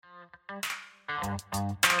Hey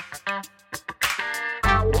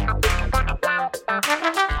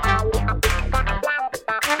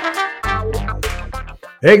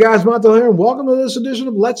guys, Montel here, and welcome to this edition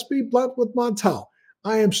of Let's Be Blunt with Montel.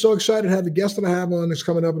 I am so excited to have the guest that I have on that's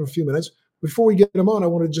coming up in a few minutes. Before we get him on, I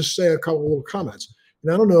want to just say a couple of little comments.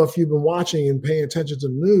 And I don't know if you've been watching and paying attention to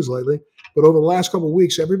the news lately, but over the last couple of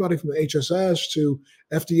weeks, everybody from the HSS to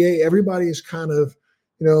FDA, everybody has kind of,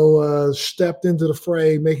 stepped into the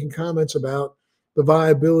fray, making comments about the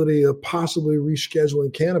viability of possibly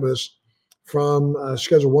rescheduling cannabis from a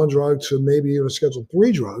Schedule 1 drug to maybe even a Schedule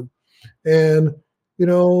 3 drug. And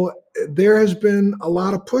there has been a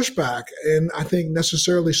lot of pushback, and I think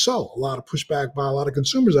necessarily so, a lot of pushback by a lot of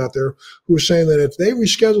consumers out there who are saying that if they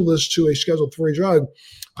reschedule this to a Schedule 3 drug,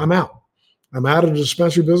 I'm out. I'm out of the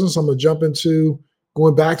dispensary business. I'm going to jump into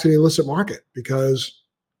going back to the illicit market because,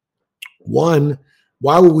 one,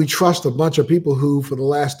 why would we trust a bunch of people who for the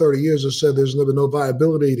last 30 years have said there's been no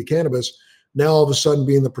viability to cannabis, now all of a sudden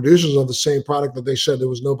being the producers of the same product that they said there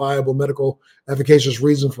was no viable medical efficacious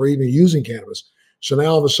reason for even using cannabis. So now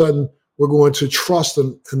all of a sudden we're going to trust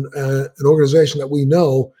an organization that we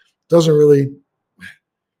know doesn't really,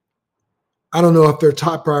 I don't know if their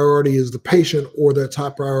top priority is the patient or their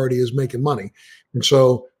top priority is making money. And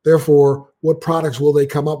so therefore, what products will they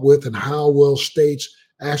come up with and how will states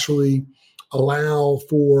actually allow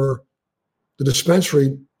for the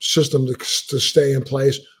dispensary system to stay in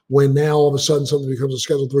place when now all of a sudden something becomes a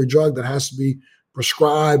Schedule 3 drug that has to be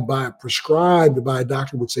prescribed by a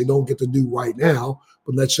doctor, which they don't get to do right now.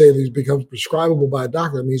 But let's say if it becomes prescribable by a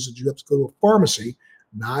doctor, it means that you have to go to a pharmacy,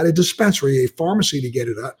 not a dispensary, a pharmacy to get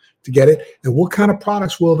it. And what kind of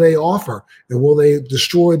products will they offer? And will they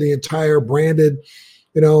destroy the entire branded,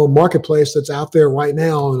 marketplace that's out there right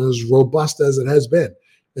now and as robust as it has been?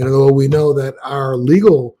 And although we know that our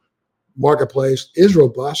legal marketplace is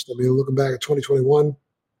robust, I mean, looking back at 2021,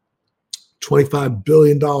 $25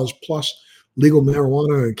 billion plus legal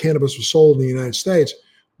marijuana and cannabis was sold in the United States,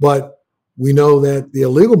 but we know that the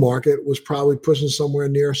illegal market was probably pushing somewhere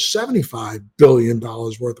near $75 billion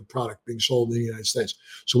worth of product being sold in the United States.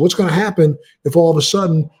 So what's going to happen if all of a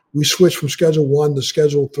sudden we switch from Schedule 1 to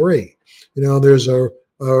Schedule 3? There's a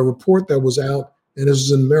report that was out, and this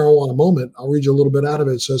is in Marijuana Moment. I'll read you a little bit out of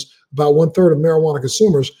it. It says about 1/3 of marijuana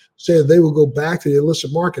consumers say that they will go back to the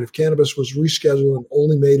illicit market if cannabis was rescheduled and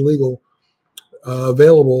only made legal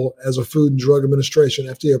available as a Food and Drug Administration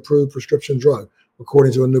FDA-approved prescription drug,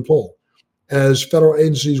 according to a new poll. As federal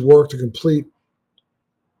agencies work to complete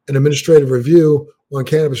an administrative review on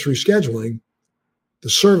cannabis rescheduling, the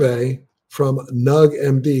survey from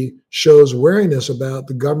NUG-MD shows wariness about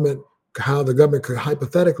how the government could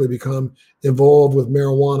hypothetically become involved with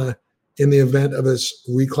marijuana in the event of its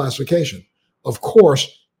reclassification. Of course,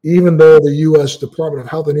 even though the U.S. Department of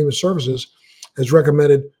Health and Human Services has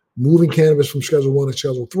recommended moving cannabis from Schedule 1 to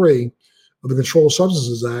Schedule 3 of the Controlled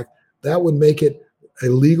Substances Act, that would make it a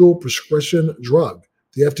legal prescription drug.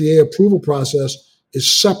 The FDA approval process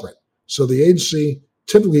is separate, so the agency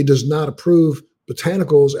typically does not approve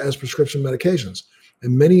botanicals as prescription medications.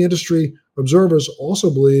 And many industry observers also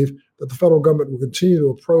believe that the federal government will continue to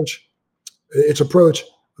approach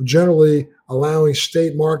of generally allowing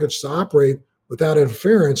state markets to operate without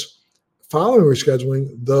interference following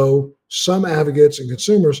rescheduling, though some advocates and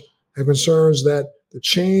consumers have concerns that the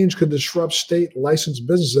change could disrupt state licensed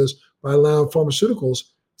businesses by allowing pharmaceuticals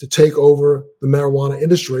to take over the marijuana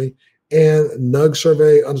industry. And NUG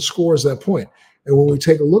survey underscores that point. And when we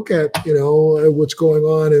take a look at, what's going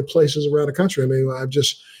on in places around the country, I mean, I've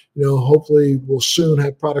just, hopefully we'll soon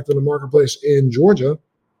have product in the marketplace in Georgia.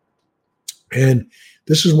 And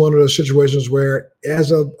this is one of those situations where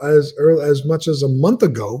as much as a month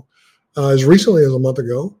ago, as recently as a month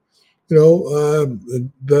ago,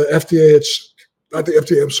 the FDA,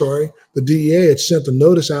 the DEA had sent a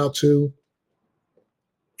notice out to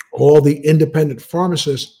all the independent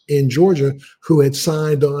pharmacists in Georgia who had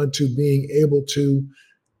signed on to being able to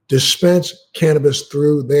dispense cannabis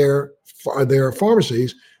through their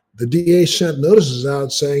pharmacies. The DEA sent notices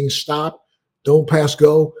out saying, stop, don't pass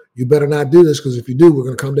go. You better not do this, because if you do, we're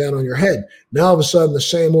going to come down on your head. Now, all of a sudden, the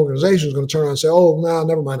same organization is going to turn around and say, oh, no,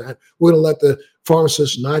 never mind that. We're going to let the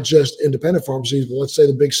pharmacists, not just independent pharmacies, but let's say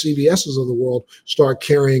the big CVSs of the world, start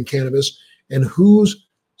carrying cannabis. And who's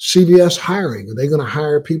CVS hiring? Are they going to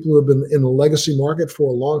hire people who have been in the legacy market for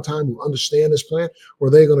a long time who understand this plant? Or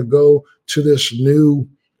are they going to go to this new,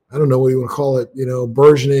 I don't know what you want to call it,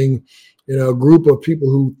 burgeoning, group of people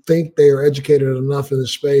who think they are educated enough in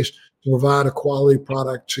this space to provide a quality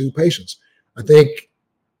product to patients? I think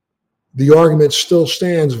the argument still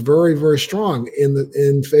stands very, very strong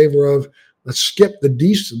in favor of let's skip the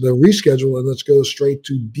reschedule and let's go straight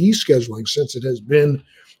to descheduling, since it has been,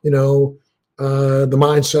 the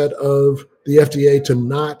mindset of the FDA to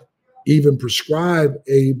not even prescribe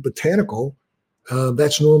a botanical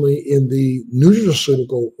that's normally in the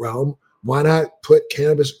nutraceutical realm. Why not put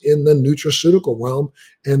cannabis in the nutraceutical realm,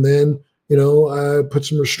 and then put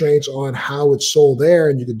some restraints on how it's sold there?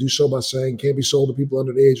 And you could do so by saying can't be sold to people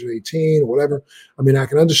under the age of 18 or whatever. I mean, I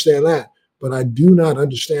can understand that, but I do not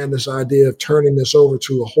understand this idea of turning this over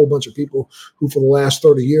to a whole bunch of people who, for the last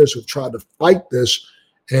 30 years, have tried to fight this,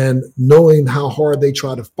 and knowing how hard they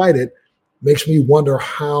try to fight it makes me wonder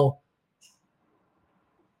how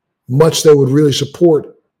much they would really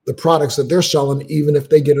support the products that they're selling, even if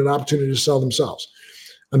they get an opportunity to sell themselves.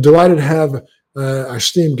 I'm delighted to have our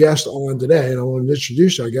esteemed guest on today, and I want to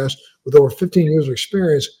introduce our guest with over 15 years of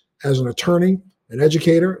experience as an attorney, an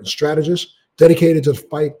educator, and strategist dedicated to the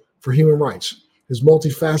fight for human rights. His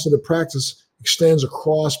multifaceted practice extends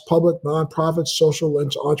across public, nonprofit, social, and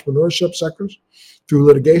entrepreneurship sectors. Through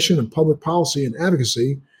litigation and public policy and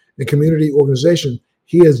advocacy and community organization,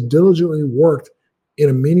 he has diligently worked in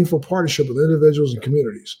a meaningful partnership with individuals and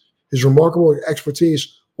communities. His remarkable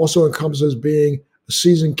expertise also encompasses being a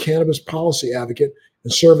seasoned cannabis policy advocate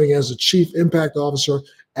and serving as the Chief Impact Officer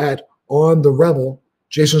at On The Revel.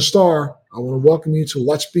 Jason Starr, I want to welcome you to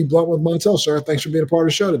Let's Be Blunt with Montel, sir. Thanks for being a part of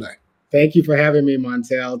the show today. Thank you for having me,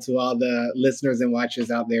 Montel. To all the listeners and watchers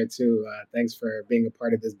out there, too. Thanks for being a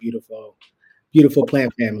part of this beautiful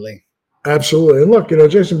plant family. Absolutely. And look,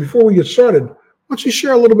 Jason, before we get started, why don't you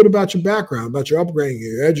share a little bit about your background, about your upbringing,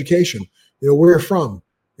 your education, where you're from,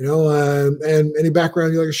 and any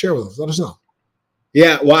background you'd like to share with us. Let us know.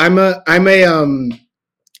 Yeah, well, I'm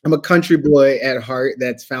a country boy at heart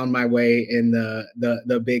that's found my way in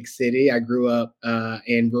the big city. I grew up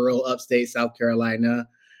in rural upstate South Carolina,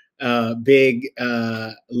 big,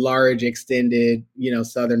 large, extended,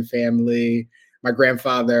 Southern family. My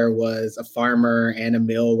grandfather was a farmer and a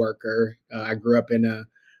mill worker. I grew up in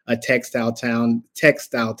a textile town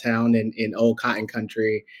in old cotton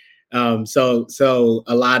country. So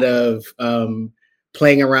a lot of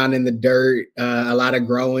playing around in the dirt, a lot of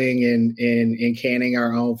growing and canning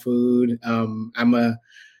our own food. I'm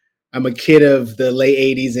a kid of the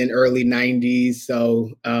late 80s and early 90s, so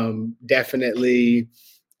definitely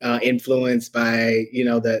influenced by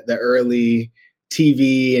the early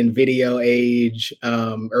TV and video age,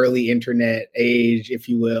 early internet age, if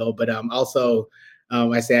you will. But also,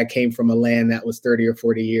 I say I came from a land that was 30 or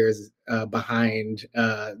 40 years behind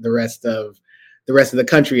the rest of the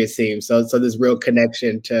country, it seems. So this real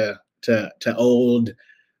connection to old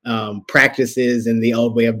practices and the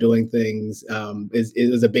old way of doing things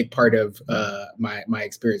is a big part of my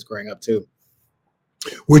experience growing up too.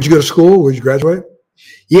 Where'd you go to school? Where'd you graduate?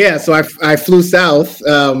 Yeah, so I flew south,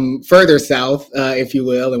 further south, if you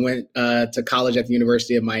will, and went to college at the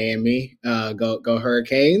University of Miami. Go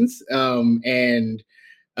Hurricanes! And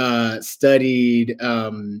studied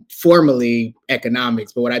formally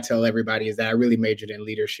economics. But what I tell everybody is that I really majored in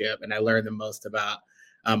leadership, and I learned the most about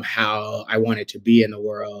how I wanted to be in the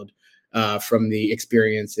world from the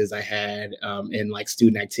experiences I had in like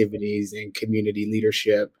student activities and community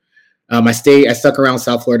leadership. I stuck around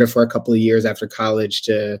South Florida for a couple of years after college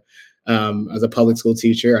as a public school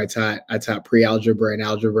teacher. I taught pre-algebra and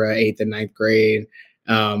algebra, 8th and 9th grade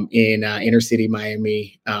in inner city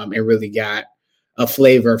Miami, and really got a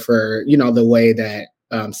flavor for, the way that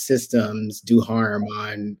systems do harm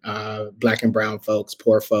on Black and brown folks,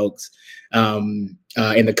 poor folks, in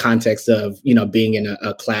the context of, being in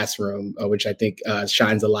a classroom, which I think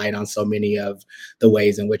shines a light on so many of the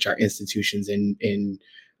ways in which our institutions in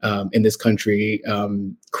this country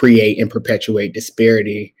create and perpetuate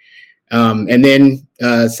disparity. And then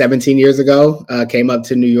 17 years ago, came up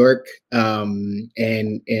to New York and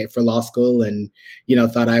for law school, and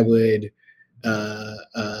thought I would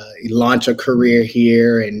launch a career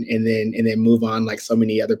here and then move on like so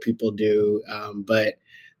many other people do. But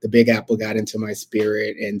the Big Apple got into my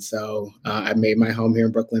spirit, and so I made my home here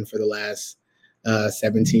in Brooklyn for the last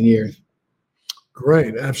 17 years.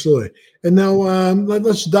 Great, absolutely. And now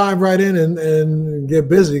let's dive right in and get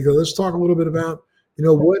busy. Because let's talk a little bit about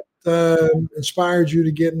what inspired you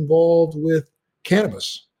to get involved with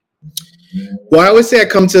cannabis. Well, I always say I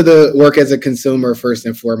come to the work as a consumer first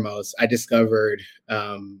and foremost. I discovered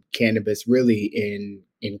cannabis really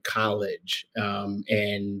in college,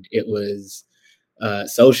 and it was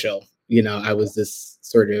social. I was this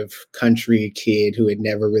sort of country kid who had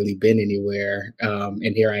never really been anywhere,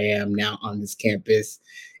 and here I am now on this campus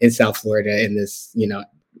in South Florida in this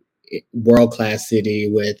world-class city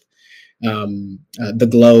with the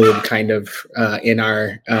globe kind of in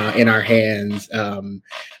our hands.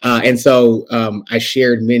 And so I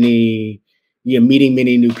shared many, meeting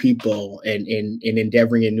many new people and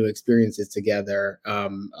endeavoring in new experiences together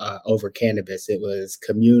over cannabis. It was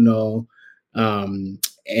communal. And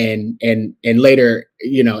later,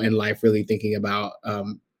 in life, really thinking about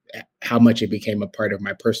how much it became a part of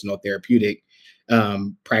my personal therapeutic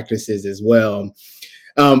practices as well.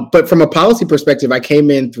 But from a policy perspective, I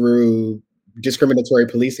came in through discriminatory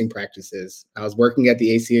policing practices. I was working at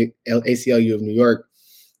the ACLU of New York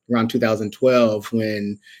around 2012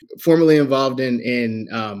 when formally involved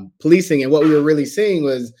in policing. And what we were really seeing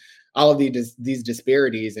was all of these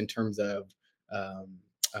disparities in terms of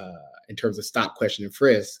stop, question, and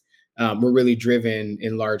frisk were really driven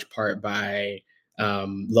in large part by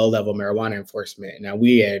low-level marijuana enforcement. Now,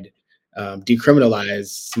 we had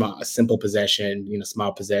decriminalized simple possession,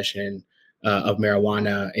 small possession of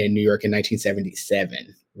marijuana in New York in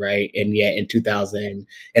 1977, right? And yet in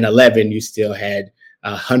 2011, you still had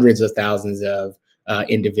hundreds of thousands of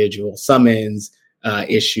individual summons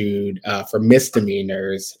issued for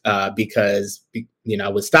misdemeanors because,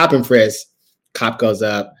 with stop and frisk, cop goes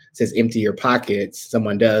up, says, empty your pockets.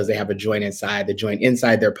 Someone does, they have a joint inside. The joint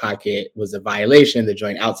inside their pocket was a violation. The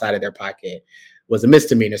joint outside of their pocket was a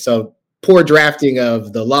misdemeanor. So poor drafting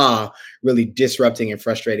of the law really disrupting and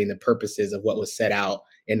frustrating the purposes of what was set out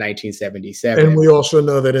in 1977. And we also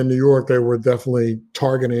know that in New York, they were definitely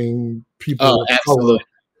targeting people of color.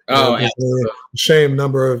 Absolutely. The same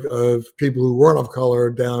number of people who weren't of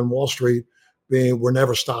color down Wall Street were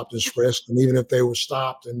never stopped and frisked. And even if they were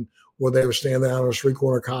stopped and or they were standing out on the street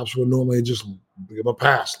corner, cops would normally just give them a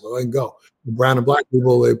pass, let them go. The brown and black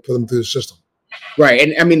people, they put them through the system. Right.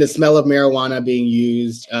 And I mean, the smell of marijuana being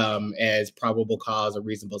used as probable cause or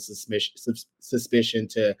reasonable suspicion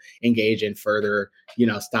to engage in further,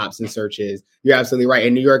 stops and searches. You're absolutely right.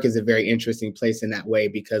 And New York is a very interesting place in that way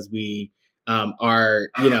because we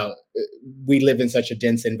we live in such a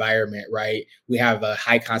dense environment, right? We have a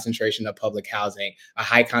high concentration of public housing, a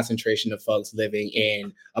high concentration of folks living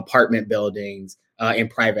in apartment buildings, in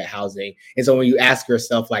private housing. And so when you ask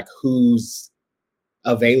yourself, like, who's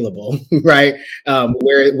available, right?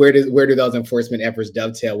 Where do those enforcement efforts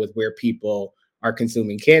dovetail with where people are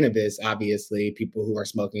consuming cannabis? Obviously, people who are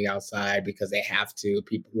smoking outside because they have to,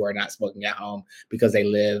 people who are not smoking at home because they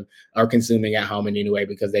live, are consuming at home in any way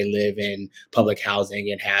because they live in public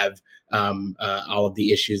housing and have all of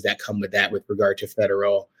the issues that come with that with regard to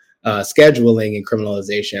federal scheduling and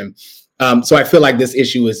criminalization. So I feel like this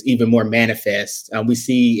issue is even more manifest. We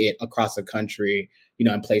see it across the country,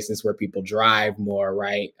 in places where people drive more,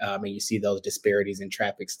 right? And you see those disparities in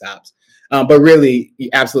traffic stops. But really, you're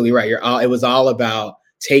absolutely right. It was all about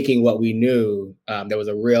taking what we knew. There was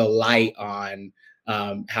a real light on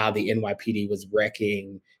how the NYPD was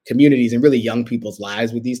wrecking communities and really young people's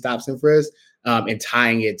lives with these stops and frisks, and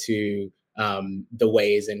tying it to the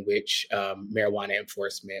ways in which marijuana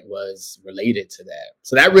enforcement was related to that.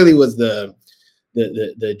 So that really was the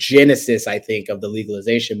genesis, I think, of the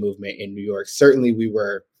legalization movement in New York. Certainly, we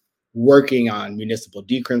were working on municipal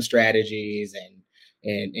decrim strategies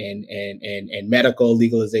and medical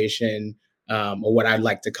legalization, or what I'd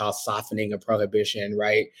like to call softening of prohibition,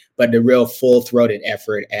 right? But the real full-throated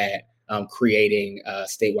effort at creating a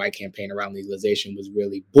statewide campaign around legalization was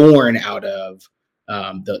really born out of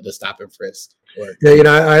the stop and frisk work.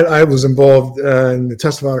 Yeah, I was involved and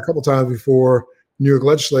testified a couple of times before New York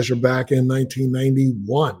legislature back in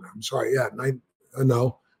 1991. I'm sorry,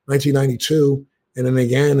 1992, and then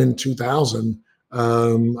again in 2000.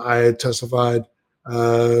 I had testified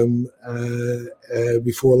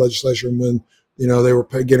before legislature when they were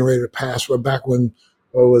getting ready to pass. Back when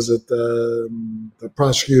the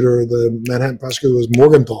prosecutor, the Manhattan prosecutor was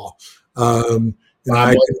Morgenthau. A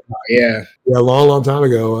long time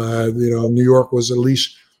ago. New York was at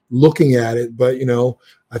least looking at it, but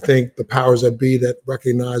I think the powers that be that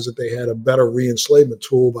recognized that they had a better re-enslavement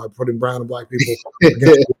tool by putting brown and black people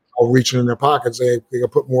against reaching in their pockets. They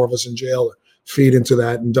could put more of us in jail, feed into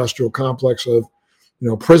that industrial complex of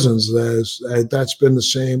prisons. That's been the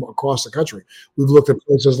same across the country. We've looked at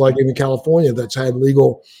places like even California that's had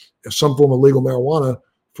some form of legal marijuana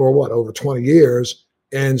for over 20 years,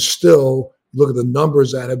 and still look at the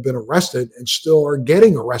numbers that have been arrested and still are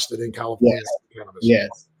getting arrested in California.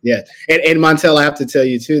 Yes. And Montel, I have to tell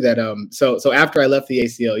you too that so after I left the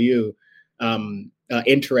ACLU,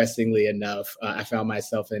 interestingly enough, I found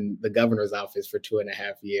myself in the governor's office for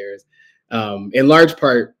 2.5 years, in large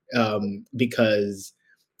part because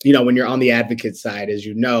when you're on the advocate side, as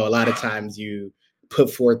a lot of times you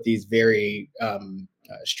put forth these very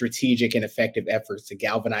strategic and effective efforts to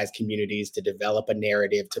galvanize communities, to develop a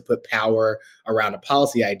narrative, to put power around a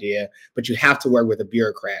policy idea, but you have to work with a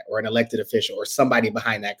bureaucrat or an elected official or somebody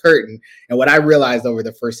behind that curtain. And what I realized over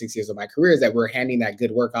the first 6 years of my career is that we're handing that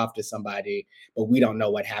good work off to somebody, but we don't know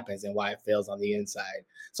what happens and why it fails on the inside.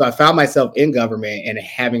 So I found myself in government and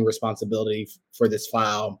having responsibility for this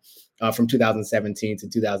file from 2017 to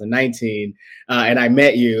 2019. And I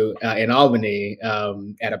met you in Albany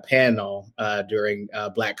at a panel during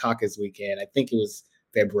Black Caucus weekend. I think it was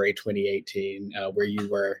February 2018, where you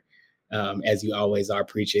were, as you always are,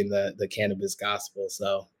 preaching the cannabis gospel.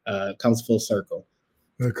 So it comes full circle.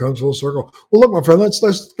 It comes full circle. Well, look, my friend,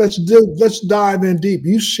 let's dive in deep.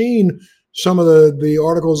 You've seen some of the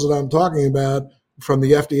articles that I'm talking about from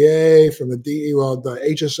the FDA, from the DE, well, the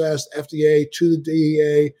HSS, FDA to the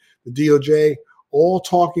DEA, the DOJ, all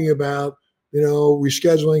talking about,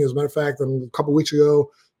 rescheduling. As a matter of fact, a couple of weeks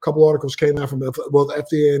ago, a couple articles came out from both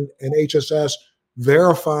FDA and HSS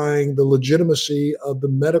verifying the legitimacy of the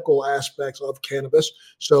medical aspects of cannabis.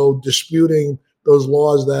 So disputing those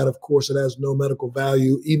laws that, of course, it has no medical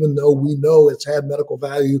value, even though we know it's had medical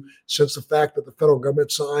value since the fact that the federal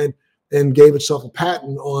government signed and gave itself a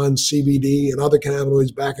patent on CBD and other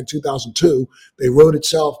cannabinoids back in 2002. They wrote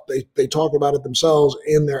itself, they talk about it themselves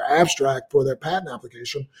in their abstract for their patent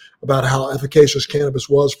application about how efficacious cannabis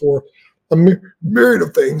was for a myriad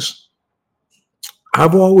of things.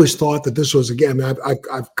 I've always thought that this was, again,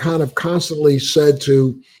 I've kind of constantly said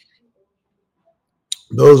to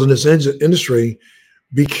those in this industry,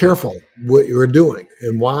 be careful what you're doing.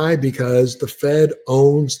 And why? Because the Fed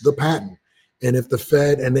owns the patent. And if the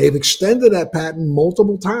Fed, and they've extended that patent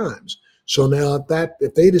multiple times. So now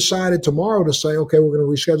if they decided tomorrow to say, okay, we're going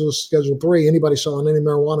to reschedule Schedule 3, anybody selling any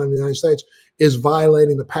marijuana in the United States is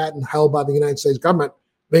violating the patent held by the United States government,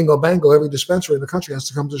 bingo, bango, every dispensary in the country has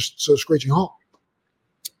to come to a screeching halt.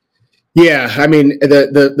 Yeah, I mean,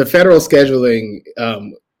 the federal scheduling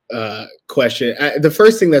question, the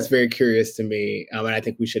first thing that's very curious to me, and I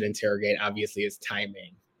think we should interrogate, obviously, is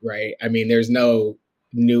timing, right? I mean, there's no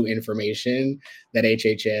new information that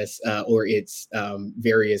HHS or its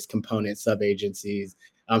various component sub-agencies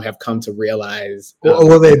have come to realize.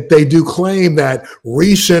 Well, they do claim that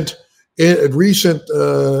recent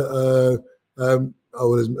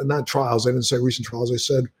not trials. They didn't say recent trials. They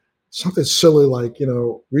said something silly like,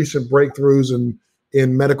 recent breakthroughs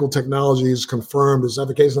in medical technologies confirmed is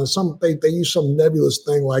efficacious. And they use some nebulous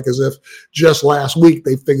thing like as if just last week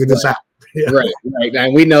they figured this out. Yeah. Right.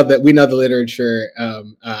 And we know the literature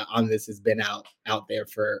on this has been out there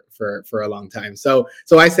for a long time. So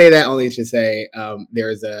I say that only to say there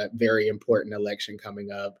is a very important election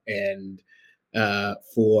coming up, and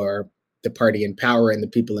for the party in power and the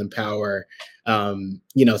people in power,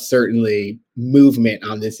 certainly movement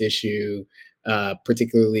on this issue,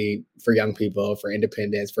 particularly for young people, for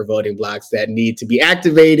independents, for voting blocks that need to be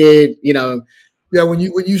activated, Yeah, when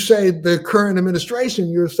you say the current administration,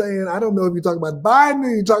 you're saying, I don't know if you're talking about Biden or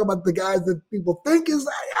you're talking about the guys that people think is,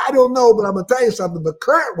 I don't know, but I'm going to tell you something. The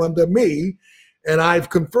current one to me, and I've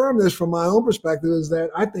confirmed this from my own perspective, is that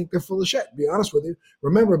I think they're full of shit, to be honest with you.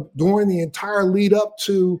 Remember, during the entire lead up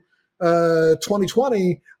to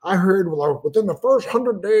 2020, I heard, well, within the first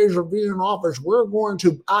 100 days of being in office, we're going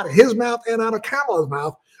to, out of his mouth and out of Kamala's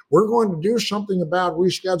mouth, we're going to do something about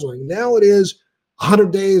rescheduling. Now it is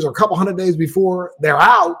 100 days or a couple hundred days before they're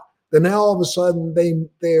out, then now all of a sudden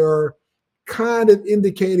they're kind of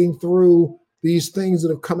indicating through these things that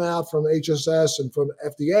have come out from HSS and from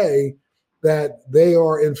FDA that they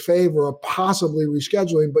are in favor of possibly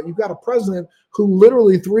rescheduling. But you've got a president who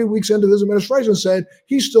literally 3 weeks into his administration said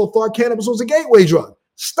he still thought cannabis was a gateway drug.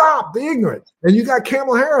 Stop the ignorance. And you got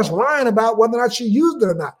Kamala Harris lying about whether or not she used it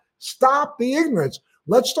or not. Stop the ignorance.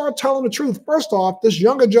 Let's start telling the truth. First off, this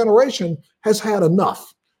younger generation has had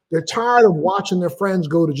enough. They're tired of watching their friends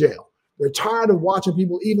go to jail. They're tired of watching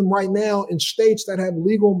people, even right now in states that have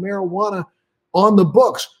legal marijuana on the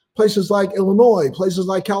books, places like Illinois, places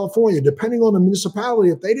like California, depending on the municipality,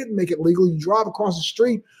 if they didn't make it legal, you drive across the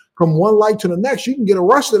street from one light to the next, you can get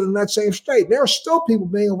arrested in that same state. There are still people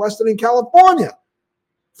being arrested in California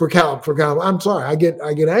for Cal. I'm sorry, I get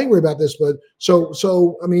angry about this, but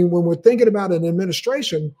so I mean, when we're thinking about an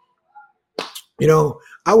administration,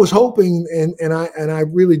 I was hoping, and I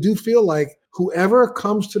really do feel like whoever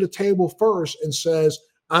comes to the table first and says,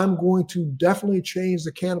 I'm going to definitely change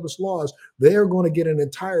the cannabis laws, they are going to get an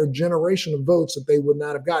entire generation of votes that they would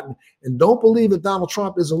not have gotten. And don't believe that Donald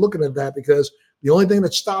Trump isn't looking at that, because the only thing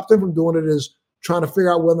that stopped him from doing it is trying to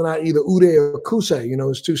figure out whether or not either Uday or Kusei,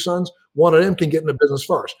 his two sons, one of them can get in the business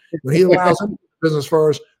first. When he allows him to business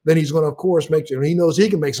first, then he's going to, of course, make sure, and he knows he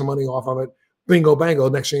can make some money off of it. bingo, bango.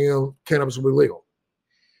 Next thing you know, cannabis will be legal.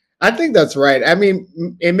 I think that's right. I mean,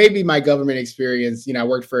 it may be my government experience. I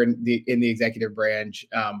worked in the executive branch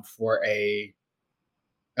for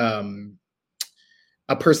um,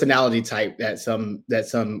 a personality type that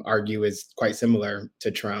some argue is quite similar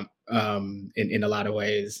to Trump in a lot of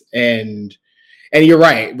ways. And you're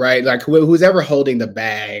right? Like who's ever holding the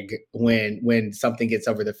bag when something gets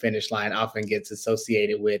over the finish line often gets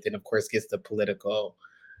associated with, and of course gets the political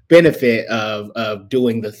benefit of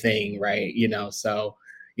doing the thing, right? So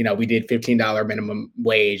we did $15 minimum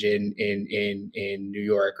wage in New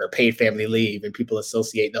York, or paid family leave, and people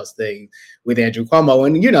associate those things with Andrew Cuomo.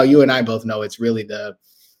 And you and I both know it's really the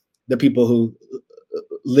people who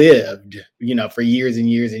lived, for years and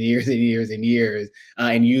years and years and years and years,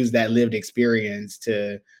 and use that lived experience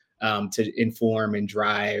to inform and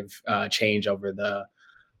drive change over the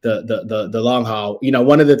long haul.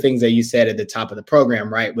 One of the things that you said at the top of the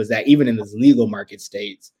program, right, was that even in those legal market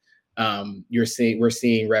states, we're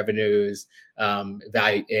seeing revenues,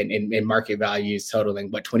 value and market values totaling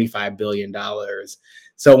 $25 billion.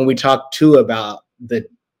 So when we talk too about the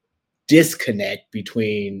disconnect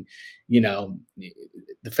between,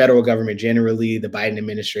 the federal government generally, the Biden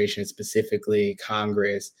administration specifically,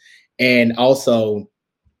 Congress, and also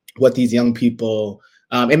what these young people,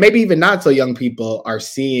 and maybe even not so young people, are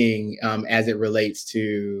seeing as it relates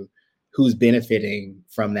to who's benefiting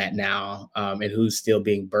from that now, and who's still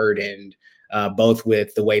being burdened, both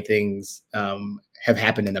with the way things have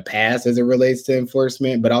happened in the past as it relates to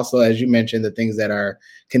enforcement, but also, as you mentioned, the things that are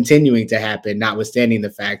continuing to happen, notwithstanding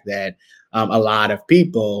the fact that a lot of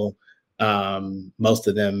people, most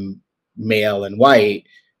of them male and white,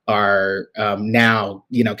 are now,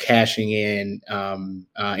 cashing in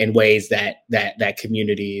ways that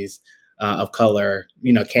communities of color,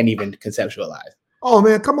 can't even conceptualize. Oh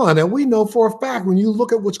man, come on. And we know for a fact, when you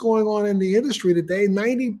look at what's going on in the industry today,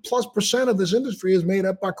 90+% of this industry is made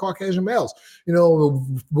up by Caucasian males.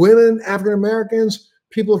 Women, African Americans,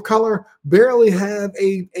 people of color barely have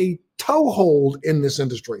a toehold in this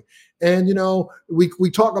industry. And we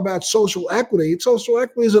talk about social equity. Social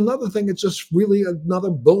equity is another thing. It's just really another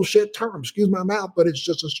bullshit term. Excuse my mouth, but it's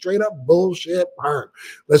just a straight up bullshit term.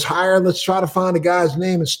 Let's try to find a guy's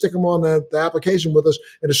name and stick him on the application with us.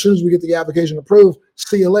 And as soon as we get the application approved,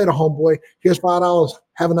 see you later, homeboy. Here's $5.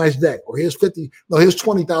 Have a nice day. Or here's here's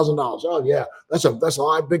 $20,000. Oh yeah, that's a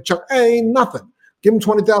lot big chunk. Hey, ain't nothing. Give him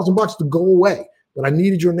 $20,000 to go away. But I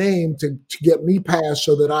needed your name to get me passed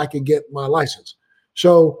so that I could get my license.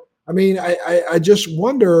 So I mean, I just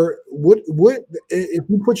wonder what if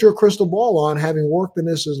you put your crystal ball on, having worked in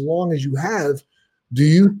this as long as you have, do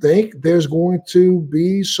you think there's going to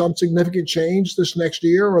be some significant change this next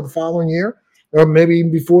year or the following year, or maybe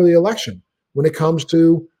even before the election, when it comes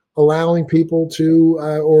to allowing people to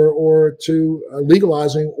or to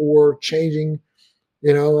legalizing or changing,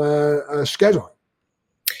 scheduling?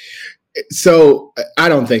 So I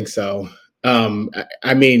don't think so.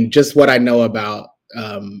 I mean, just what I know about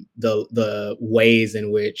the ways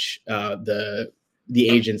in which the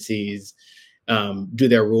agencies do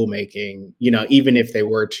their rulemaking, even if they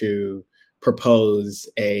were to propose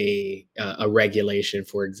a regulation,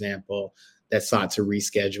 for example, that sought to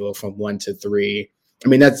reschedule from 1 to 3, I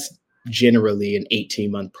mean, that's generally an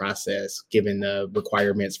 18-month process, given the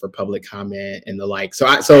requirements for public comment and the like.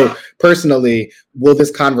 So personally, will this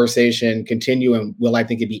conversation continue, and will I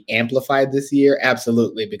think it be amplified this year?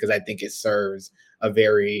 Absolutely, because I think it serves a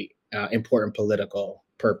very important political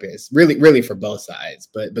purpose, really for both sides,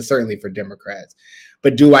 but certainly for Democrats.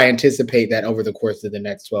 But do I anticipate that over the course of the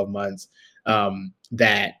next 12 months,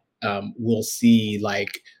 that we'll see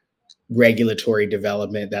like regulatory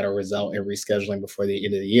development that'll result in rescheduling before the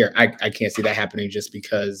end of the year? I can't see that happening, just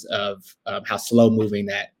because of how slow moving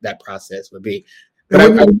that process would be.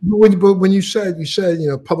 But when you said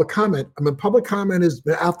public comment, I mean, public comment has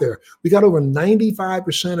been out there. We got over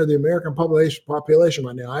 95% of the American population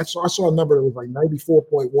right now. I saw a number that was like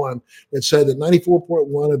 94.1 that said that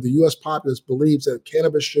 94.1 of the U.S. populace believes that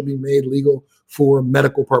cannabis should be made legal for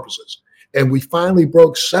medical purposes. And we finally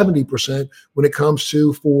broke 70% when it comes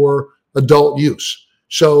to for adult use.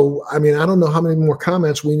 So, I mean, I don't know how many more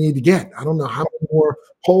comments we need to get. I don't know how many more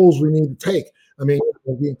polls we need to take. I mean,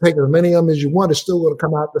 if you take as many of them as you want, it's still going to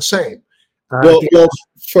come out the same. Well,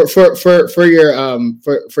 for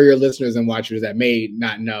your listeners and watchers that may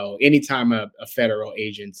not know, anytime a federal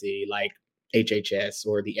agency like HHS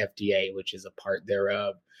or the FDA, which is a part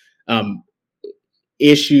thereof,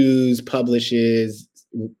 publishes,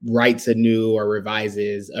 writes a new or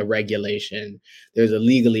revises a regulation, there's a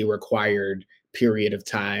legally required period of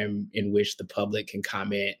time in which the public can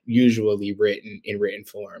comment, usually in written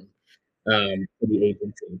form. to the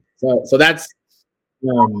agency. So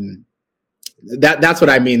um, that's what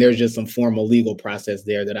I mean. There's just some formal legal process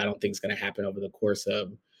there that I don't think is going to happen over the course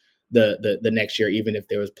of the next year, even if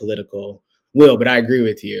there was political will. But I agree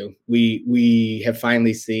with you. We have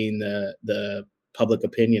finally seen the public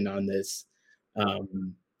opinion on this,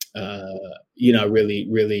 um, uh,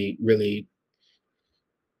 really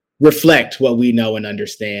reflect what we know and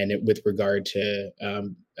understand with regard to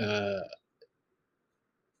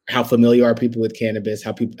how familiar are people with cannabis,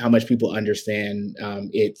 how much people understand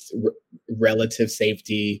its relative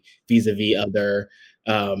safety vis-a-vis other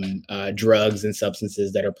drugs and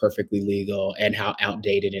substances that are perfectly legal, and how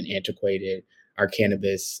outdated and antiquated our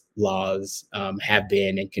cannabis laws have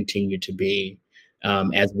been and continue to be,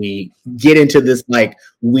 as we get into this like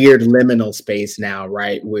weird liminal space now,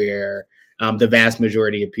 right, where the vast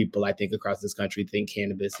majority of people, I think, across this country think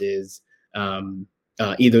cannabis is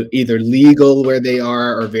either legal where they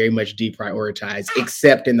are or very much deprioritized,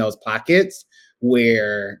 except in those pockets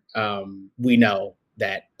where we know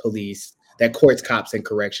that courts, cops, and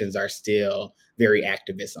corrections are still very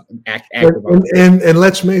active on. And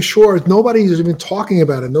let's make sure nobody's even talking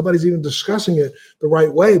about it. Nobody's even discussing it the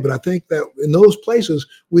right way. But I think that in those places,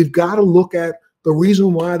 we've got to look at the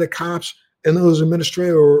reason why the cops and those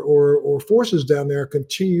administrative or forces down there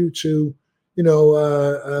continue to,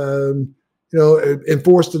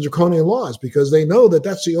 enforce the draconian laws, because they know that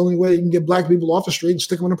that's the only way you can get black people off the street and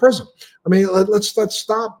stick them in a prison. I mean, let's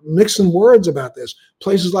stop mixing words about this.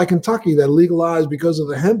 Places like Kentucky that legalized because of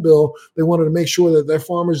the hemp bill, they wanted to make sure that their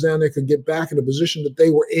farmers down there could get back in a position that they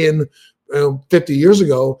were in 50 years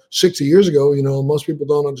ago, 60 years ago. Most people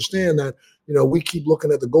don't understand that. We keep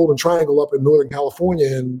looking at the Golden Triangle up in Northern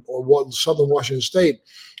California or Southern Washington State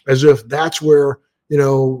as if that's where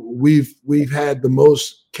we've had the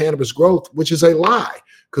most cannabis growth, which is a lie,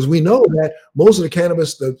 because we know that most of the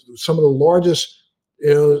cannabis, some of the largest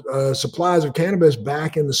supplies of cannabis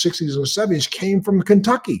back in the 60s and 70s came from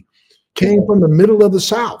Kentucky, came from the middle of the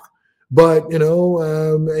South. But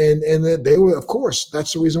and they were, of course,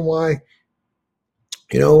 that's the reason why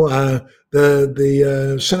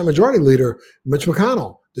the Senate Majority Leader Mitch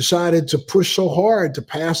McConnell decided to push so hard to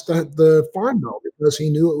pass the Farm Bill, because he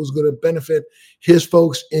knew it was going to benefit his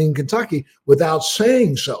folks in Kentucky without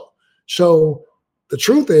saying so. So the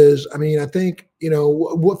truth is, I mean, I think,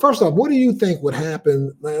 first off, what do you think would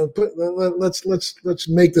happen? Let's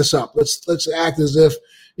make this up. Let's act as if,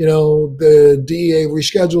 the DEA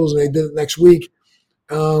reschedules and they did it next week.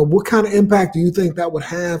 What kind of impact do you think that would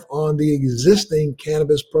have on the existing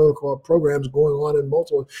cannabis protocol programs going on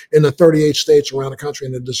in the 38 states around the country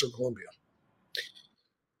and the District of Columbia?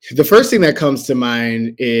 The first thing that comes to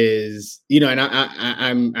mind is, and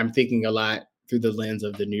I'm thinking a lot through the lens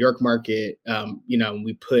of the New York market.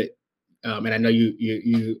 We put, and I know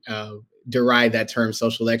you deride that term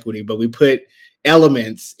social equity, but we put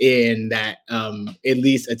elements in that at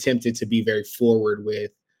least attempted to be very forward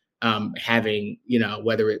with having,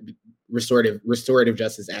 whether it be restorative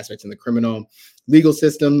justice aspects in the criminal legal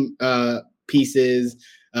system pieces,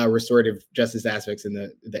 restorative justice aspects in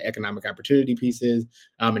the economic opportunity pieces,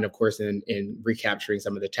 and of course in recapturing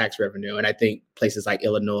some of the tax revenue. And I think places like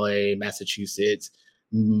Illinois, Massachusetts,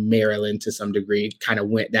 Maryland to some degree kind of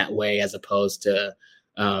went that way, as opposed to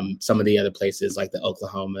some of the other places like the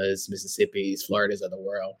Oklahomas, Mississippis, Floridas of the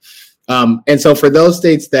world. And so for those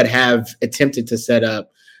states that have attempted to set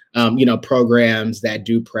up programs that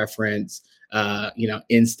do preference,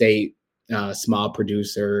 in-state small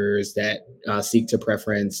producers, that seek to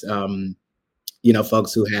preference,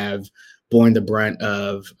 folks who have borne the brunt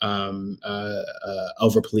of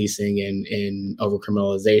over-policing and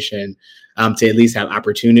over-criminalization, to at least have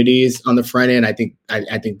opportunities on the front end. I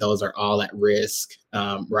think those are all at risk,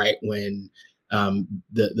 right, when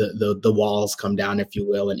the walls come down, if you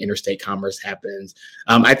will, and interstate commerce happens.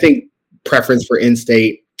 I think preference for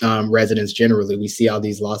in-state residents generally. We see all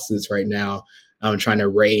these lawsuits right now trying to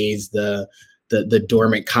raise the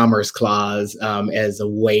dormant commerce clause as a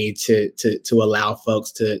way to allow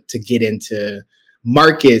folks to get into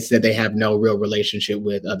markets that they have no real relationship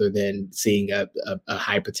with, other than seeing a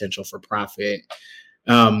high potential for profit.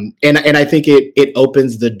 And I think it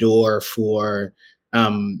opens the door for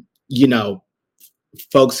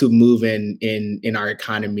folks who move in our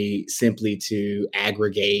economy simply to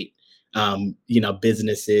aggregate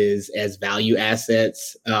businesses as value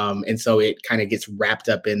assets, and so it kind of gets wrapped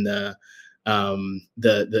up in the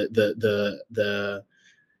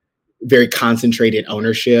very concentrated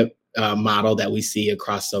ownership model that we see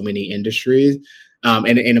across so many industries,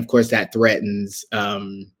 and of course that threatens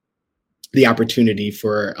the opportunity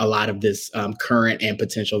for a lot of this current and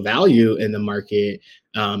potential value in the market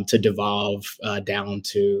to devolve down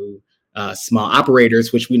to small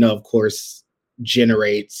operators, which we know, of course,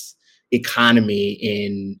 generates economy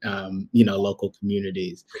in local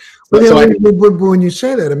communities. When you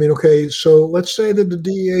say that, I mean, okay, so let's say that the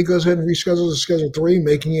DEA goes ahead and reschedules a Schedule 3,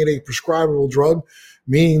 making it a prescribable drug,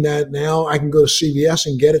 meaning that now I can go to CVS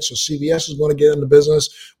and get it. So CVS is going to get into business.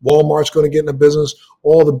 Walmart's going to get into business.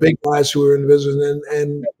 All the big guys who are in business,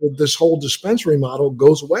 and this whole dispensary model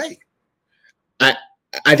goes away.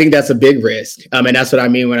 I think that's a big risk. And that's what I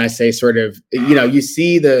mean when I say sort of, you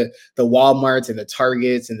see the Walmarts and the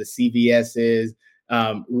Targets and the CVSs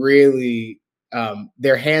really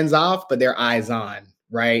they're hands off, but they're eyes on,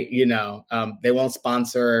 right? They won't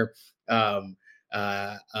sponsor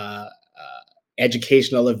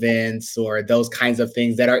educational events or those kinds of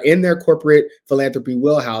things that are in their corporate philanthropy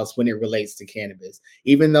wheelhouse when it relates to cannabis,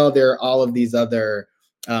 even though there are all of these other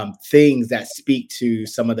things that speak to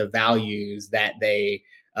some of the values that they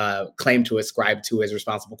claim to ascribe to as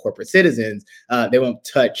responsible corporate citizens. They won't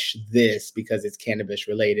touch this because it's cannabis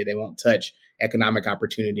related. They won't touch economic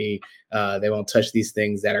opportunity. They won't touch these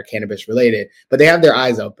things that are cannabis related, but they have their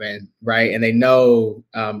eyes open, right? And they know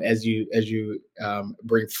as you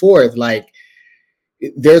bring forth, like,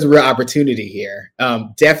 there's a real opportunity here,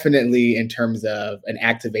 definitely in terms of an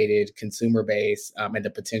activated consumer base and the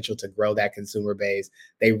potential to grow that consumer base.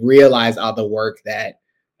 They realize all the work that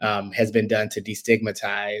has been done to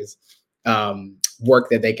destigmatize, work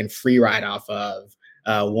that they can free ride off of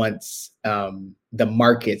once the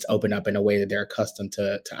markets open up in a way that they're accustomed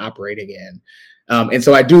to operating in. And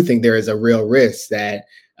so I do think there is a real risk that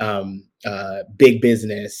big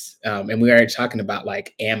business, and we are talking about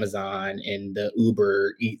like Amazon and the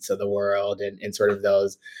Uber Eats of the world and sort of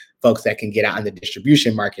those folks that can get out in the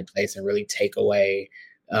distribution marketplace and really take away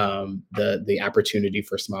the opportunity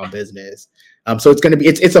for small business. So it's going to be,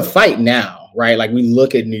 it's a fight now, right? Like we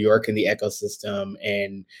look at New York and the ecosystem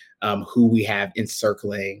and who we have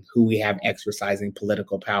encircling, who we have exercising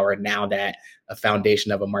political power now that a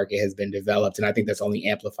foundation of a market has been developed. And I think that's only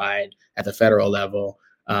amplified at the federal level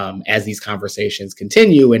as these conversations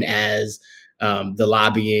continue and as the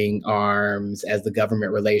lobbying arms, as the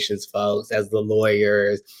government relations folks, as the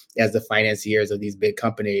lawyers, as the financiers of these big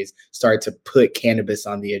companies start to put cannabis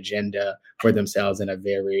on the agenda for themselves in a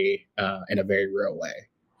very real way.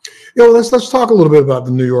 Let's talk a little bit about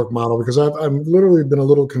the New York model, because I've literally been a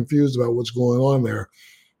little confused about what's going on there.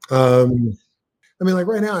 I mean, like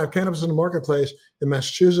right now, I have cannabis in the marketplace in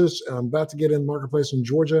Massachusetts, and I'm about to get in the marketplace in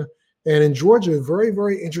Georgia. And in Georgia, very,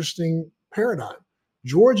 very interesting paradigm.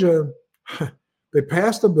 Georgia, they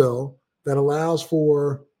passed a bill that allows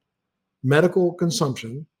for medical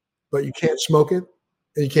consumption, but you can't smoke it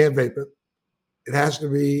and you can't vape it. It has to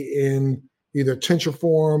be in either tincture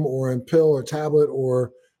form or in pill or tablet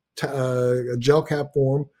or a gel cap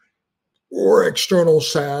form or external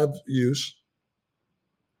salve use.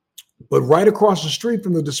 But right across the street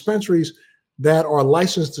from the dispensaries that are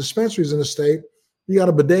licensed dispensaries in the state, you got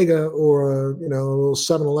a bodega or a little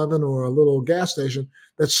 7-Eleven or a little gas station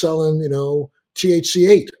that's selling,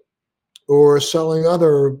 THC8 or selling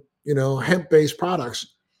other, hemp-based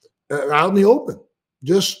products out in the open,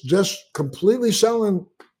 just completely selling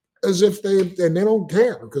as if they don't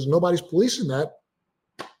care because nobody's policing that.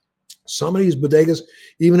 Some of these bodegas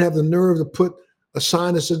even have the nerve to put a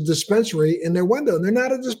sign that says dispensary in their window, and they're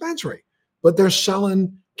not a dispensary, but they're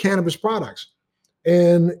selling cannabis products.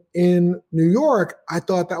 And in New York, I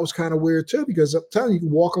thought that was kind of weird too, because I'm telling you, you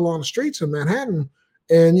can walk along the streets in Manhattan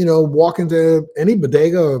and, walk into any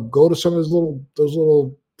bodega or go to some of those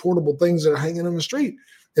little portable things that are hanging on the street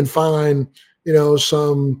and find,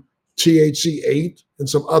 some THC8 and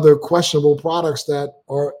some other questionable products that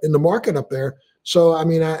are in the market up there. So, I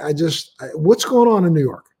mean, what's going on in New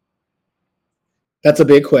York? That's a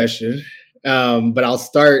big question. But I'll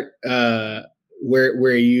start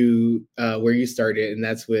where you started, and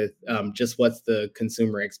that's with just what's the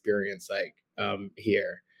consumer experience like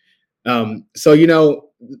here. So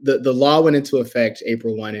the law went into effect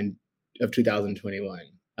April 1 of 2021,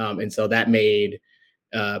 and so that made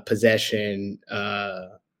possession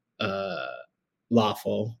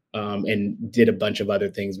lawful, and did a bunch of other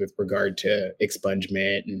things with regard to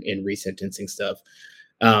expungement and resentencing stuff.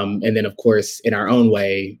 And then, of course, in our own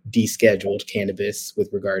way, descheduled cannabis with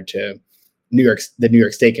regard to the New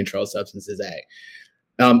York State Controlled Substances Act.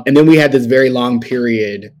 And then we had this very long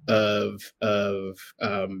period of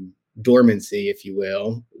dormancy, if you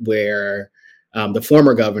will, where the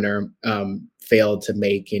former governor failed to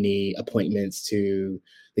make any appointments to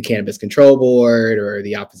the Cannabis Control Board or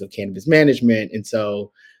the Office of Cannabis Management. And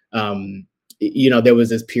so there was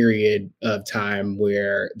this period of time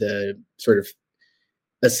where the sort of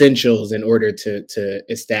essentials in order to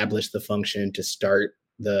establish the function to start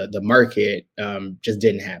the market just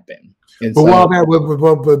didn't happen. And But so, while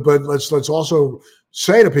that, but let's also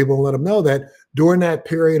say to people and let them know that during that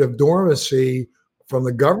period of dormancy, from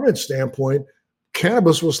the government standpoint,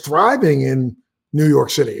 cannabis was thriving in New York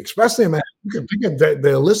City, especially in Manhattan.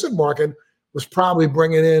 The illicit market was probably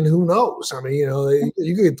bringing in, who knows? I mean,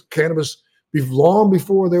 you could get cannabis long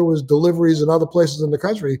before there was deliveries in other places in the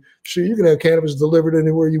country. Sure, you could have cannabis delivered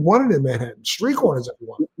anywhere you wanted in Manhattan, street corners if you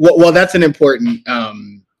want. Well, that's an important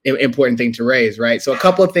thing to raise, right? So a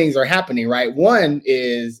couple of things are happening, right? One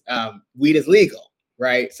is weed is legal,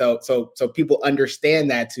 right? So people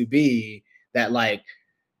understand that to be that, like,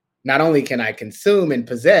 not only can I consume and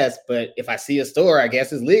possess, but if I see a store, I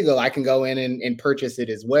guess it's legal, I can go in and purchase it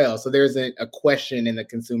as well. So there's a question in the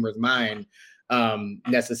consumer's mind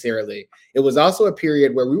necessarily. It was also a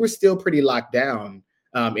period where we were still pretty locked down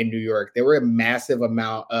in New York. There were a massive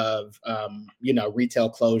amount of,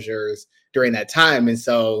 retail closures during that time. And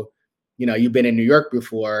so, you've been in New York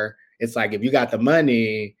before. It's like, if you got the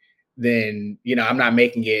money, then, I'm not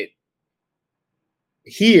making it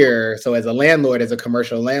here. So as a landlord, as a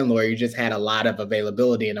commercial landlord, you just had a lot of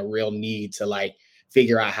availability and a real need to like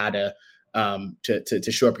figure out how to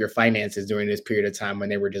shore up your finances during this period of time when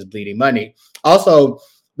they were just bleeding money. Also,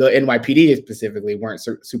 the NYPD specifically weren't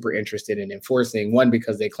super interested in enforcing, one,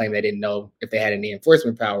 because they claimed they didn't know if they had any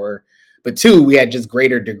enforcement power, but two, we had just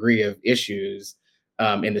greater degree of issues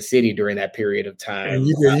in the city during that period of time. And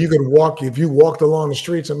you could walk, if you walked along the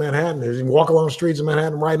streets of Manhattan, you can walk along the streets of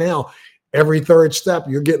Manhattan right now, every third step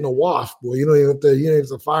you're getting a waft. Well, you don't even have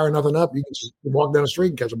to fire nothing up. You can just walk down the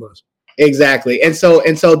street and catch a bus. Exactly. And so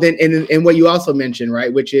then, and what you also mentioned,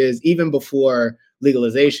 right, which is even before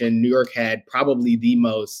legalization, New York had probably the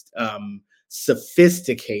most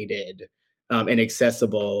sophisticated and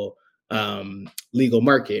accessible legal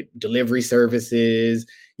market. Delivery services.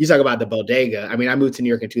 You talk about the bodega. I mean, I moved to New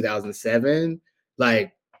York in 2007.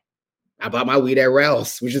 Like, I bought my weed at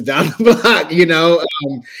Ralph's, which is down the block, and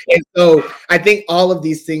so I think all of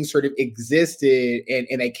these things sort of existed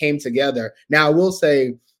and they came together. Now, I will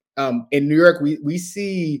say, in New York, we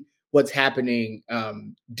see what's happening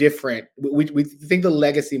different. We think the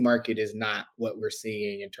legacy market is not what we're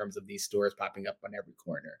seeing in terms of these stores popping up on every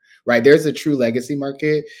corner, right? There's a true legacy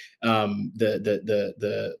market.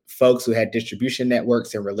 The folks who had distribution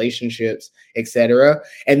networks and relationships, et cetera.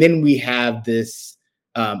 And then we have this,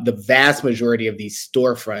 the vast majority of these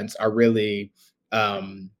storefronts are really a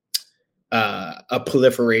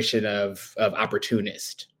proliferation of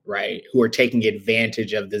opportunists, right, who are taking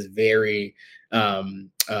advantage of this very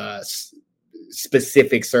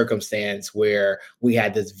specific circumstance where we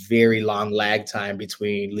had this very long lag time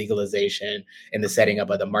between legalization and the setting up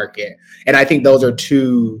of the market. And I think those are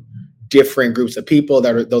two different groups of people.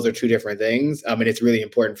 Those are two different things. And it's really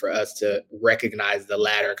important for us to recognize the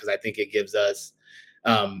latter, because I think it gives us,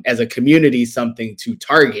 as a community, something to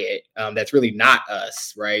target that's really not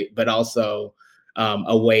us, right? But also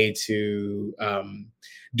a way to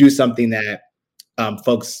do something that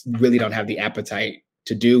folks really don't have the appetite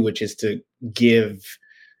to do, which is to give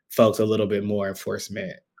folks a little bit more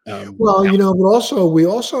enforcement. Well, but also we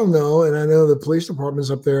also know, and I know the police departments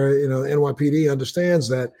up there, NYPD understands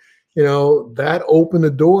that, that opened the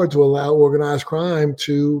door to allow organized crime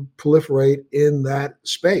to proliferate in that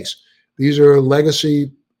space. These are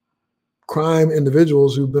legacy crime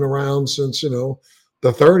individuals who've been around since, the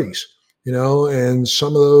 30s, and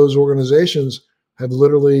some of those organizations have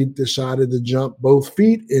literally decided to jump both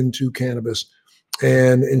feet into cannabis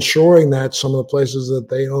and ensuring that some of the places that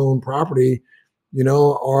they own property,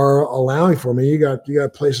 are allowing for me. You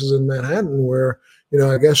got places in Manhattan where,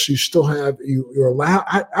 I guess you still have, you're allowed,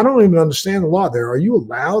 I don't even understand the law there. Are you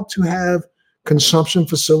allowed to have consumption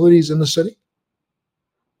facilities in the city?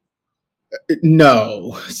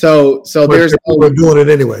 No. So there's people are doing it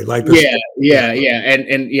anyway. Like this. Yeah.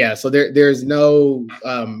 And yeah. So there's no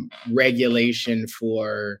regulation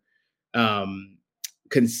for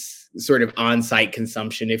sort of on-site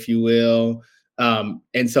consumption, if you will.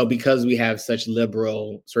 And so because we have such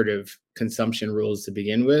liberal sort of consumption rules to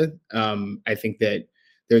begin with, I think that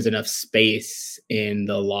there's enough space in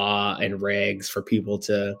the law and regs for people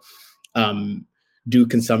to do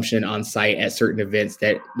consumption on site at certain events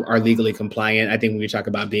that are legally compliant. I think when we talk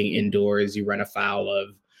about being indoors, you run afoul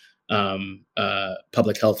of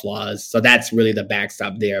public health laws. So that's really the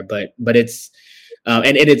backstop there. But it's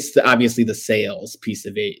and it's obviously the sales piece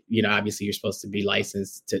of it. Obviously you're supposed to be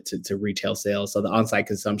licensed to retail sales. So the on-site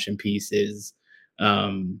consumption piece is,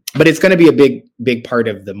 but it's going to be a big part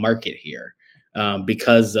of the market here.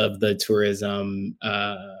 because of the tourism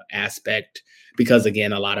aspect. Because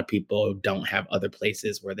again, a lot of people don't have other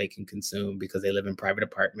places where they can consume because they live in private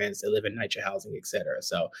apartments, they live in NYCHA housing, et cetera.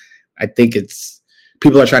 So I think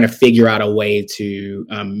people are trying to figure out a way to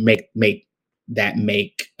make that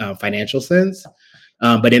make financial sense.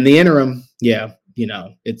 But in the interim, yeah,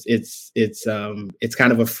 it's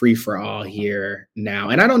kind of a free for all here now.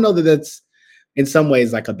 And I don't know that that's in some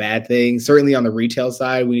ways like a bad thing. Certainly on the retail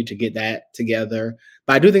side, we need to get that together.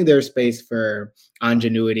 But I do think there's space for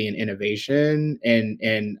ingenuity and innovation.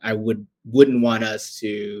 And I wouldn't want us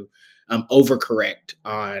to overcorrect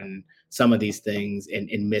on some of these things and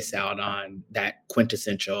miss out on that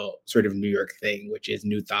quintessential sort of New York thing, which is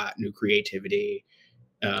new thought, new creativity.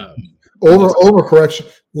 Overcorrection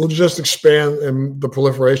will just expand in the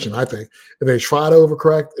proliferation. I think if they try to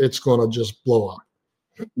overcorrect, it's going to just blow up.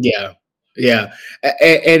 Yeah.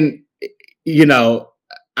 And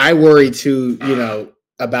I worry too,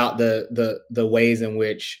 about the ways in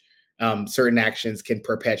which certain actions can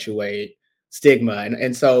perpetuate stigma.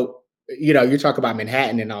 And so, you talk about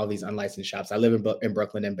Manhattan and all these unlicensed shops. I live in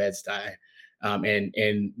Brooklyn and Bed-Stuy,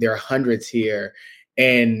 and there are hundreds here.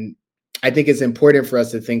 And I think it's important for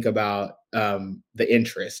us to think about the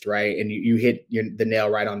interest, right? And you hit the nail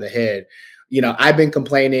right on the head. I've been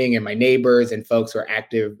complaining, and my neighbors and folks who are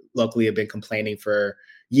active locally have been complaining for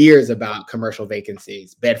years about commercial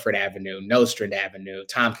vacancies. Bedford Avenue, Nostrand Avenue,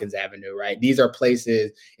 Tompkins Avenue, right? These are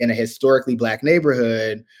places in a historically Black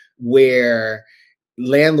neighborhood where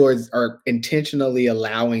landlords are intentionally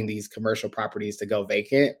allowing these commercial properties to go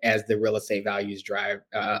vacant as the real estate values drive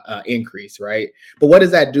increase, right? But what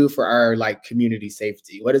does that do for our community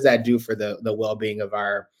safety? What does that do for the well-being of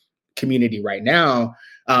our community right now?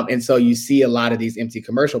 And so you see a lot of these empty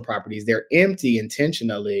commercial properties. They're empty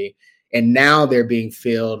intentionally, and now they're being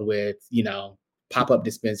filled with pop-up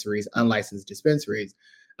dispensaries, unlicensed dispensaries,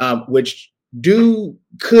 which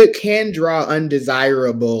can draw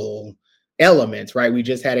undesirable elements, right? We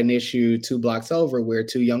just had an issue 2 blocks over where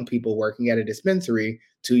 2 young people working at a dispensary,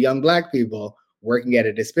 2 young Black people working at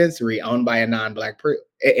a dispensary owned by a non-Black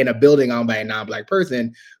in a building owned by a non-Black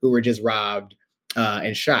person who were just robbed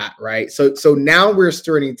and shot, right? So now we're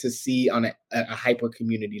starting to see on a hyper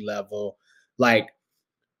community level,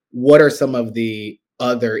 what are some of the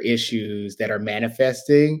other issues that are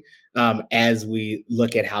manifesting as we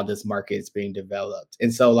look at how this market is being developed.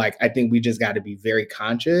 And so I think we just got to be very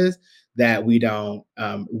conscious that we don't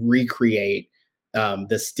recreate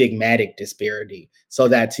the stigmatic disparity, so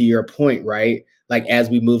that, to your point, right, as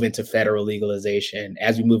we move into federal legalization,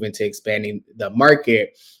 as we move into expanding the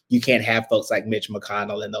market, you can't have folks like Mitch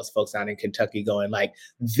McConnell and those folks down in Kentucky going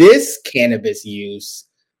this cannabis use,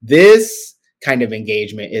 this kind of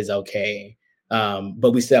engagement is okay.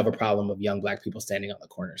 But we still have a problem of young Black people standing on the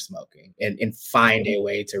corner smoking, and find a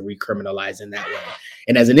way to recriminalize in that way.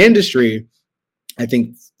 And as an industry, I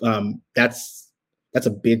think that's a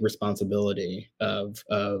big responsibility of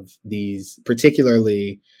these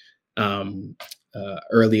particularly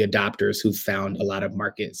early adopters who found a lot of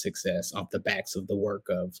market success off the backs of the work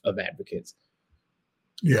of advocates.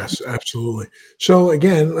 Yes, absolutely. So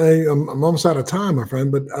again, I'm almost out of time, my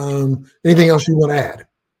friend, but anything else you want to add?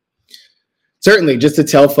 Certainly, just to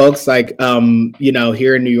tell folks, here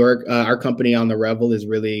in New York, our company On The Revel is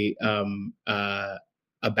really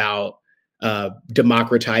about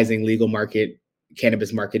democratizing legal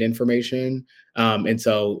cannabis market information. And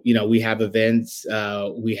so, we have events,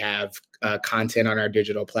 we have content on our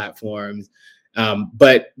digital platforms,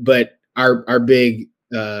 but our big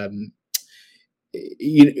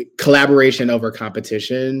collaboration over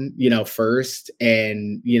competition, first.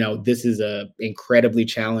 And, this is a incredibly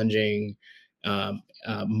challenging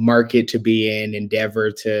market to be in,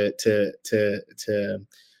 endeavor to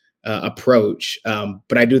approach.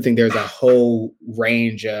 But I do think there's a whole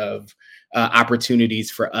range of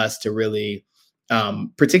opportunities for us to really,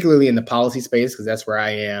 particularly in the policy space, because that's where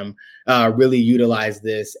I am, really utilize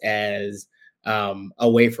this as a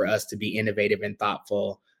way for us to be innovative and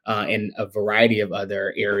thoughtful in a variety of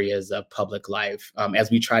other areas of public life,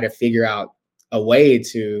 as we try to figure out a way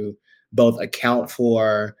to both account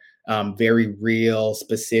for very real,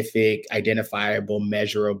 specific, identifiable,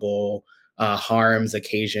 measurable harms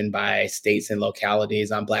occasioned by states and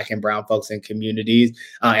localities on Black and brown folks and communities,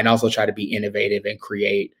 and also try to be innovative and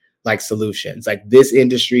create solutions. This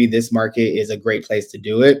industry, this market is a great place to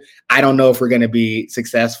do it. I don't know if we're going to be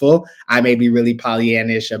successful. I may be really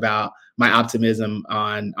Pollyannish about my optimism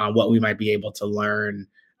on what we might be able to learn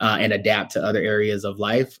and adapt to other areas of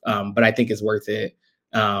life. But I think it's worth it.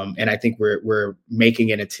 And I think we're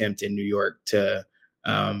making an attempt in New York to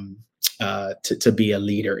to be a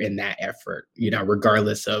leader in that effort,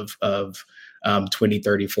 regardless of 20,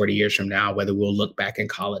 30, 40 years from now, whether we'll look back and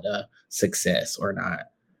call it a success or not.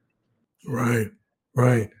 Right,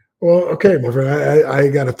 right. Well, okay, my friend, I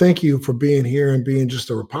got to thank you for being here and being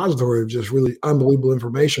just a repository of just really unbelievable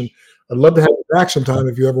information. I'd love to have you back sometime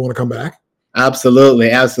if you ever want to come back.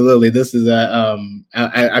 Absolutely, absolutely. This is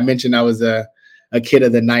I mentioned I was a kid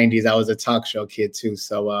of the 90s. I was a talk show kid too.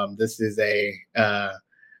 So this is a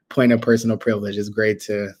point of personal privilege. It's great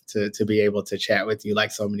to be able to chat with you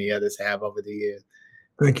like so many others have over the years.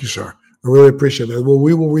 Thank you, sir. I really appreciate that. Well,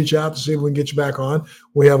 we will reach out to see if we can get you back on.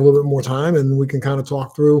 We have a little bit more time, and we can kind of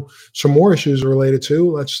talk through some more issues related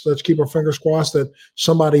to. Let's keep our fingers crossed that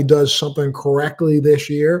somebody does something correctly this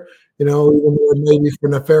year. Even though maybe for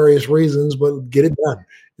nefarious reasons, but get it done.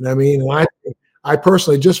 You know what I mean? And I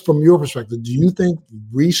personally, just from your perspective, do you think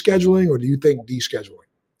rescheduling or do you think descheduling?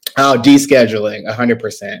 Oh, descheduling,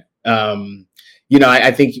 100%.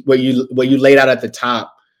 I think what you laid out at the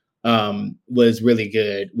top was really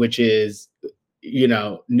good, which is,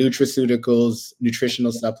 nutraceuticals,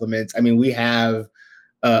 nutritional supplements. I mean, we have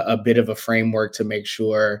a bit of a framework to make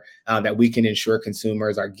sure that we can ensure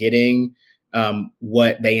consumers are getting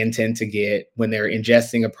what they intend to get when they're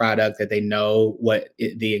ingesting a product, that they know what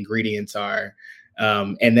the ingredients are,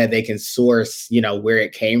 and that they can source, where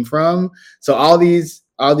it came from. So all these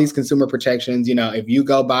consumer protections, if you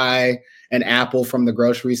go buy an apple from the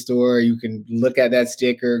grocery store, you can look at that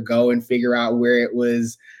sticker, go and figure out where it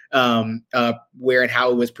was, where and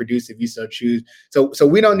how it was produced if you so choose. So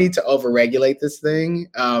we don't need to overregulate this thing.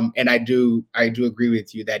 And I do agree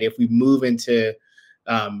with you that if we move into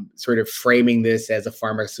sort of framing this as a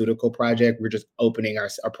pharmaceutical project, we're just opening our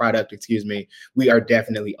product, we are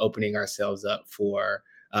definitely opening ourselves up for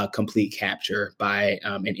complete capture by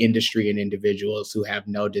an industry and individuals who have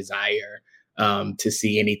no desire to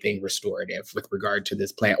see anything restorative with regard to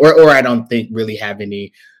this plant, or I don't think really have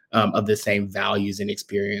any of the same values and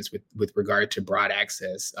experience with regard to broad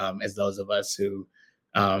access as those of us who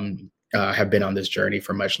have been on this journey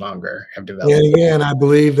for much longer have developed. And again, I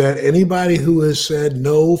believe that anybody who has said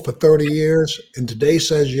no for 30 years and today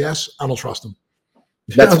says yes, I don't trust them.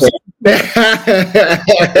 That's fair.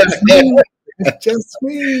 Just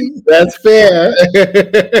me. That's fair.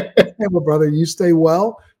 Okay, well, brother, you stay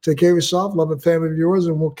well. Take care of yourself. Love and family of yours,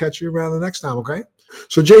 and we'll catch you around the next time, okay?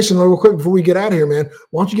 So, Jason, real quick before we get out of here, man,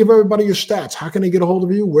 why don't you give everybody your stats? How can they get a hold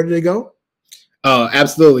of you? Where do they go? Oh,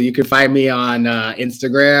 absolutely. You can find me on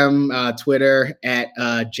Instagram, Twitter at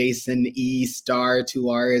Jason E. Starr, 2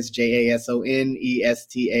 R's,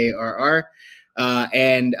 JASONESTARR,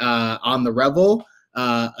 and On The Revel.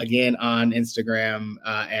 Again, on Instagram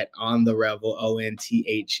at On The Revel,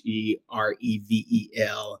 ONTHEREVEL,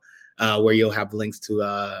 where you'll have links to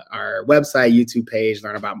our website, YouTube page,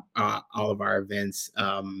 learn about all of our events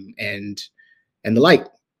and the like.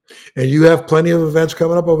 And you have plenty of events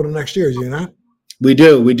coming up over the next year, do you not? We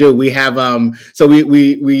do. We have so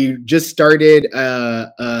we just started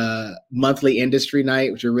a monthly industry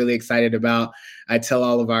night, which we're really excited about. I tell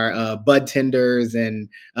all of our bud tenders and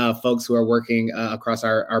folks who are working across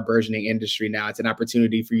our burgeoning industry now, it's an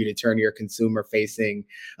opportunity for you to turn your consumer facing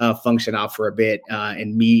function off for a bit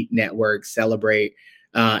and meet, network, celebrate,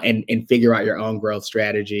 and figure out your own growth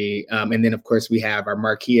strategy. And then, of course, we have our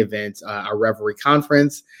marquee events, our Revelry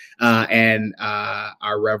Conference and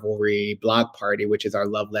our Revelry Block Party, which is our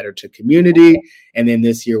love letter to community. And then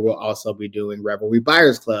this year, we'll also be doing Revelry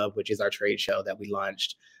Buyers Club, which is our trade show that we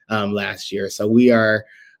launched last year. So we are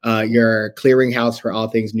your clearinghouse for all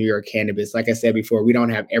things New York cannabis. Like I said before, we don't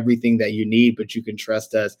have everything that you need, but you can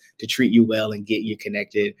trust us to treat you well and get you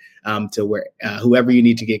connected to where whoever you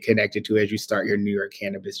need to get connected to as you start your New York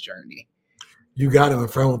cannabis journey. You got it, my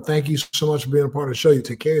friend. Well, thank you so much for being a part of the show. You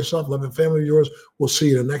take care of yourself, love and family of yours. We'll see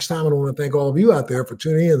you the next time. And I want to thank all of you out there for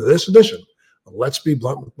tuning in to this edition of Let's Be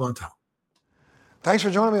Blunt with Montel. Thanks for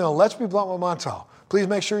joining me on Let's Be Blunt with Montel. Please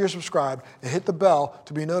make sure you're subscribed and hit the bell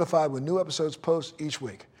to be notified when new episodes post each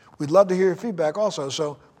week. We'd love to hear your feedback also,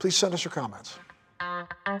 so please send us your comments.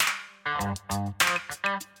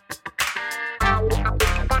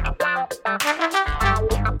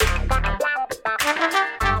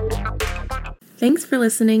 Thanks for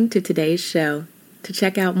listening to today's show. To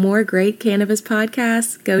check out more great cannabis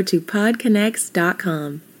podcasts, go to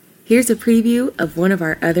podconnects.com. Here's a preview of one of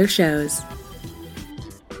our other shows.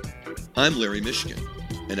 I'm Larry Michigan,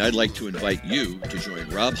 and I'd like to invite you to join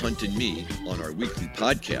Rob Hunt and me on our weekly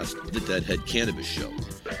podcast, The Deadhead Cannabis Show.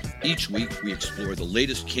 Each week, we explore the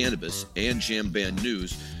latest cannabis and jam band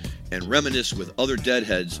news and reminisce with other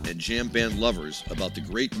Deadheads and jam band lovers about the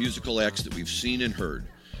great musical acts that we've seen and heard.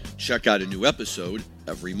 Check out a new episode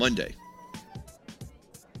every Monday.